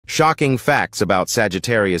Shocking facts about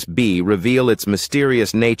Sagittarius B reveal its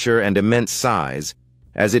mysterious nature and immense size,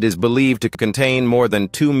 as it is believed to contain more than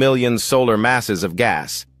 2 million solar masses of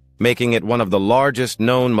gas, making it one of the largest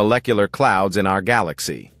known molecular clouds in our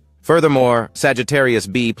galaxy. Furthermore, Sagittarius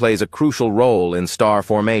B plays a crucial role in star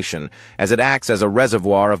formation, as it acts as a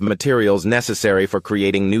reservoir of materials necessary for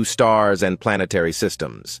creating new stars and planetary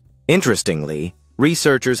systems. Interestingly,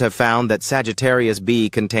 researchers have found that Sagittarius B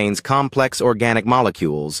contains complex organic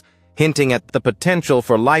molecules, hinting at the potential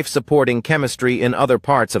for life-supporting chemistry in other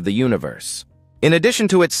parts of the universe. In addition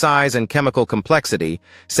to its size and chemical complexity,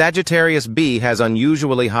 Sagittarius B has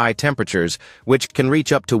unusually high temperatures, which can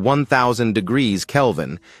reach up to 1,000 degrees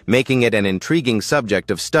Kelvin, making it an intriguing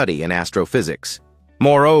subject of study in astrophysics.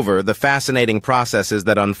 Moreover, the fascinating processes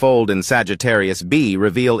that unfold in Sagittarius B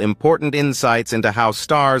reveal important insights into how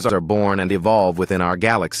stars are born and evolve within our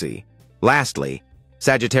galaxy. Lastly,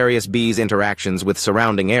 Sagittarius B's interactions with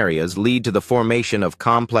surrounding areas lead to the formation of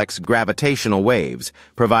complex gravitational waves,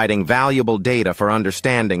 providing valuable data for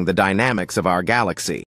understanding the dynamics of our galaxy.